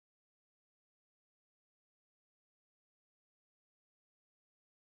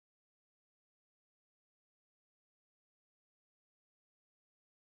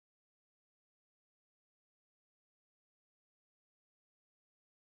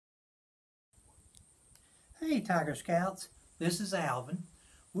Hey Tiger Scouts, this is Alvin.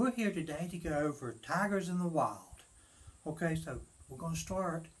 We're here today to go over tigers in the wild. Okay, so we're going to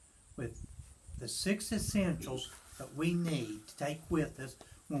start with the 6 essentials that we need to take with us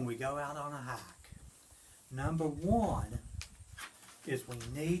when we go out on a hike. Number 1 is we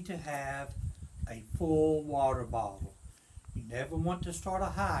need to have a full water bottle. You never want to start a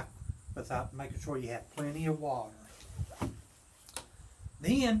hike without making sure you have plenty of water.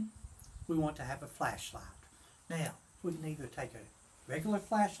 Then we want to have a flashlight. Now, we can either take a regular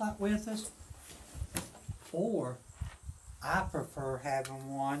flashlight with us, or I prefer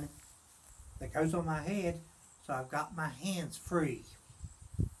having one that goes on my head so I've got my hands free.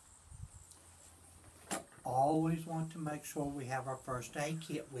 Always want to make sure we have our first aid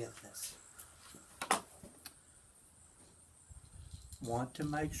kit with us. Want to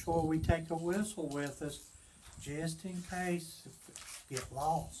make sure we take a whistle with us just in case we get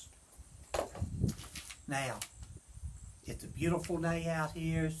lost. Now, it's a beautiful day out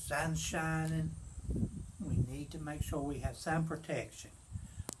here, sun's shining. We need to make sure we have sun protection.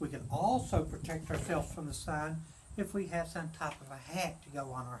 We can also protect ourselves from the sun if we have some type of a hat to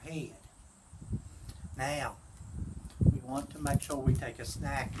go on our head. Now, we want to make sure we take a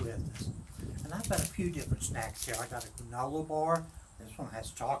snack with us. And I've got a few different snacks here. I got a granola bar. This one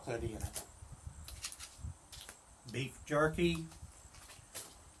has chocolate in it. Beef jerky.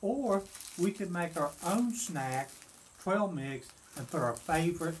 Or we could make our own snack, trail mix, and put our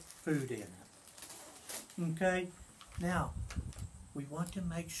favorite food in it. Okay? Now, we want to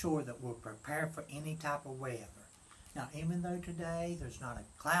make sure that we're prepared for any type of weather. Now, even though today there's not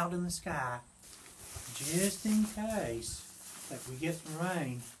a cloud in the sky, just in case that we get some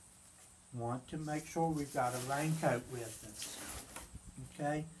rain, want to make sure we've got a raincoat with us.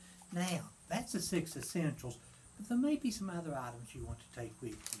 Okay? Now, that's the 6 essentials, but there may be some other items you want to take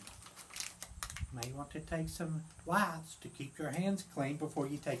with you. You may want to take some wipes to keep your hands clean before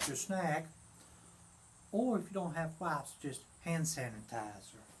you take your snack, or if you don't have wipes, just hand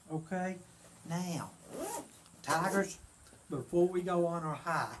sanitizer. Okay? Now, tigers, before we go on our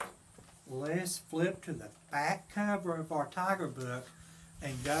hike, let's flip to the back cover of our tiger book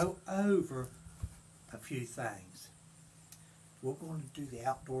and go over a few things. We're going to do the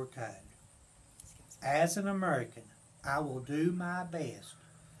outdoor code. As an American, I will do my best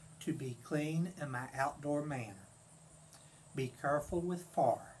to be clean in my outdoor manner. Be careful with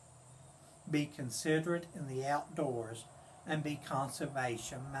fire. Be considerate in the outdoors, and be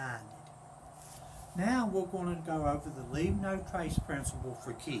conservation minded. Now we're going to go over the leave no trace principle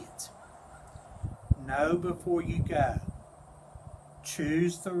for kids. Know before you go.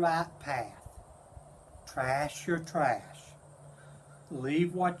 Choose the right path. Trash your trash.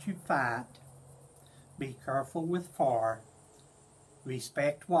 Leave what you find. Be careful with fire.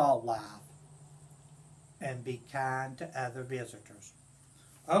 Respect wildlife. And be kind to other visitors.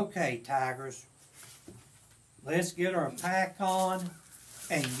 Okay, tigers. Let's get our pack on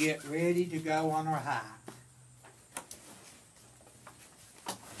and get ready to go on our hike.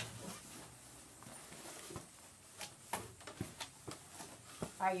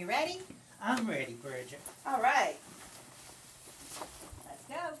 Are you ready? I'm ready, Bridget. All right. Let's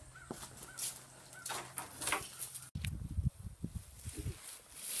go.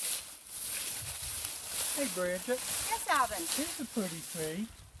 Hey, Bridget. Yes, Alvin. Here's a pretty tree.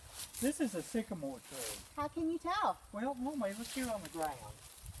 This is a sycamore tree. How can you tell? Well, normally, look here on the ground.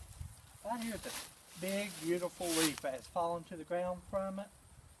 Right here's a big, beautiful leaf that has fallen to the ground from it.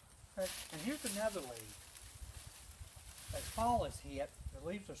 And here's another leaf. As fall has hit, the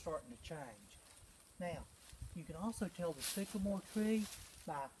leaves are starting to change. Now, you can also tell the sycamore tree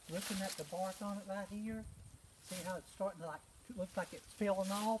by looking at the bark on it right here. See how it's starting to looks like it's peeling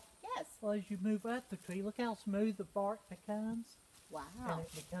off? Yes. Well, as you move up the tree, look how smooth the bark becomes. Wow. And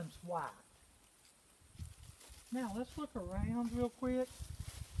it becomes white. Now, let's look around real quick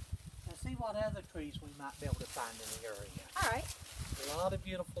and see what other trees we might be able to find in the area. All right. A lot of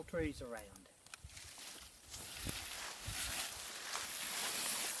beautiful trees around.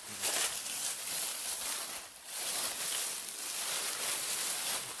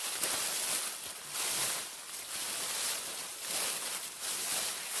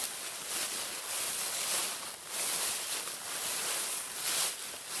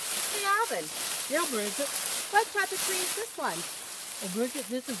 Hey, Alvin. Yeah, Bridget. What type of tree is this one? Well, Bridget,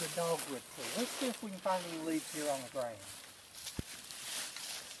 this is a dogwood tree. Let's see if we can find any leaves here on the ground.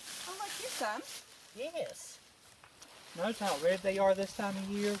 Oh, look, here's some. Yes. Notice how red they are this time of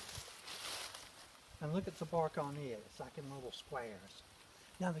year? And look at the bark on it. It's like in little squares.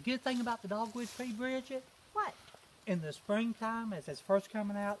 Now, the good thing about the dogwood tree, Bridget, What? in the springtime, as it's first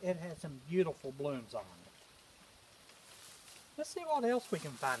coming out, it has some beautiful blooms on it. Let's see what else we can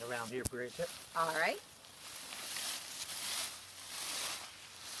find around here, Bridget. All right.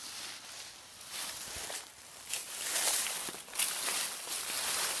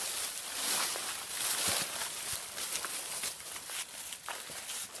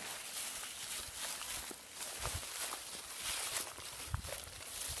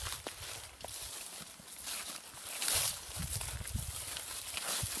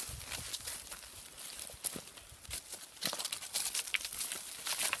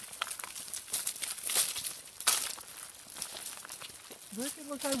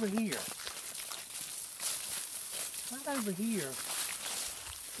 Look over here. Right over here,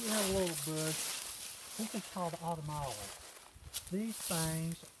 we have a little bush. This is called autumn olive. These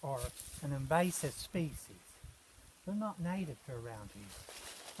things are an invasive species. They're not native to around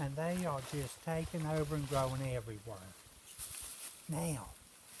here. And they are just taking over and growing everywhere. Now,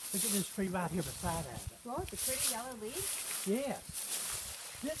 look at this tree right here beside us. Oh, the pretty yellow leaves?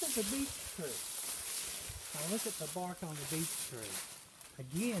 Yes. This is a beech tree. Now look at the bark on the beech tree.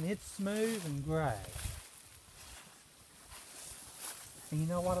 Again, it's smooth and gray. And you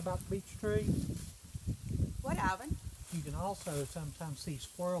know what about the beech tree? What, Alvin? You can also sometimes see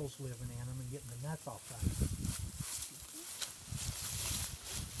squirrels living in them and getting the nuts off them.